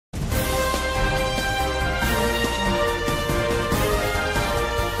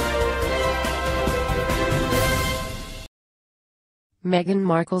Meghan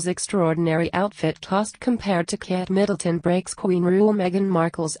Markle's extraordinary outfit cost compared to Kate Middleton breaks Queen rule. Meghan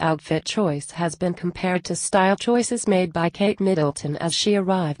Markle's outfit choice has been compared to style choices made by Kate Middleton as she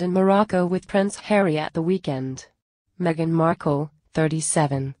arrived in Morocco with Prince Harry at the weekend. Meghan Markle,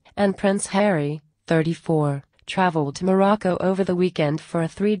 37, and Prince Harry, 34, traveled to Morocco over the weekend for a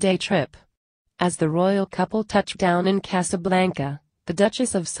 3-day trip. As the royal couple touched down in Casablanca, the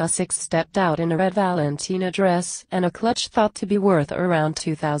Duchess of Sussex stepped out in a red Valentina dress and a clutch thought to be worth around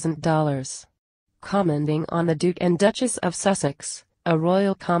 $2,000. Commenting on the Duke and Duchess of Sussex, a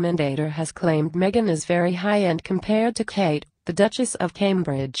royal commentator has claimed Meghan is very high-end compared to Kate, the Duchess of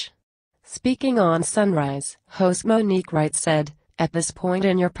Cambridge. Speaking on Sunrise, host Monique Wright said, "At this point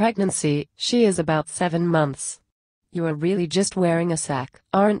in your pregnancy, she is about 7 months. You are really just wearing a sack,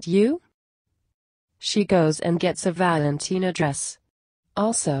 aren't you? She goes and gets a Valentina dress.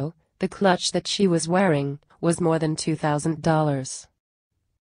 Also, the clutch that she was wearing was more than $2,000.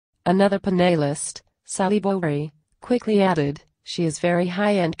 Another panelist, Sally Bowery, quickly added, "She is very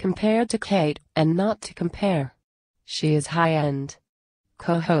high-end compared to Kate, and not to compare. She is high-end."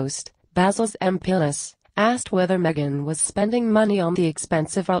 Co-host, Basil's Pillis, asked whether Meghan was spending money on the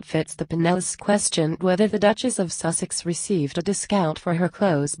expensive outfits. The panelists questioned whether the Duchess of Sussex received a discount for her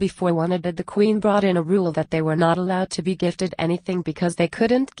clothes before one did. The Queen brought in a rule that they were not allowed to be gifted anything because they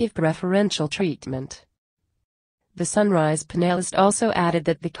couldn't give preferential treatment. The Sunrise panelist also added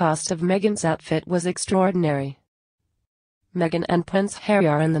that the cost of Meghan's outfit was extraordinary. Meghan and Prince Harry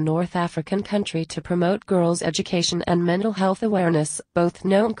are in the North African country to promote girls' education and mental health awareness, both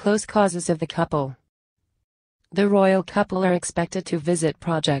known close causes of the couple. The royal couple are expected to visit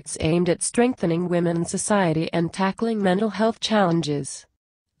projects aimed at strengthening women in society and tackling mental health challenges.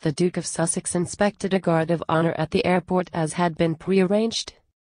 The Duke of Sussex inspected a guard of honor at the airport as had been prearranged.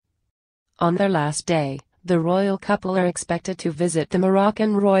 On their last day, the royal couple are expected to visit the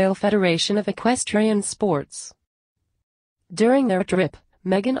Moroccan Royal Federation of Equestrian Sports. During their trip,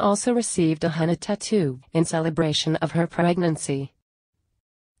 Meghan also received a henna tattoo in celebration of her pregnancy.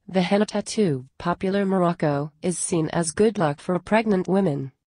 The henna tattoo, popular in Morocco, is seen as good luck for pregnant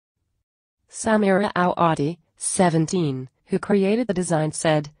women. Samira Al-Ati, 17, who created the design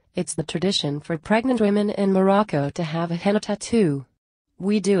said, "It's the tradition for pregnant women in Morocco to have a henna tattoo.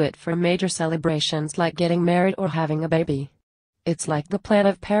 We do it for major celebrations like getting married or having a baby. It's like the plant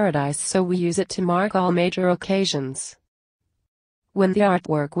of paradise, so we use it to mark all major occasions." When the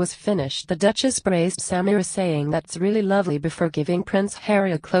artwork was finished, the Duchess praised Samira, saying that's really lovely, before giving Prince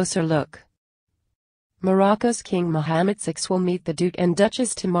Harry a closer look. Morocco's King Mohammed VI will meet the Duke and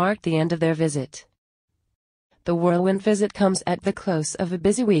Duchess to mark the end of their visit. The whirlwind visit comes at the close of a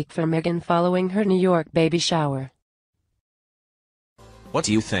busy week for Meghan following her New York baby shower. What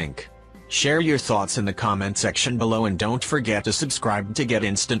do you think? Share your thoughts in the comment section below and don't forget to subscribe to get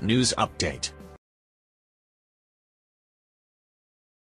instant news update.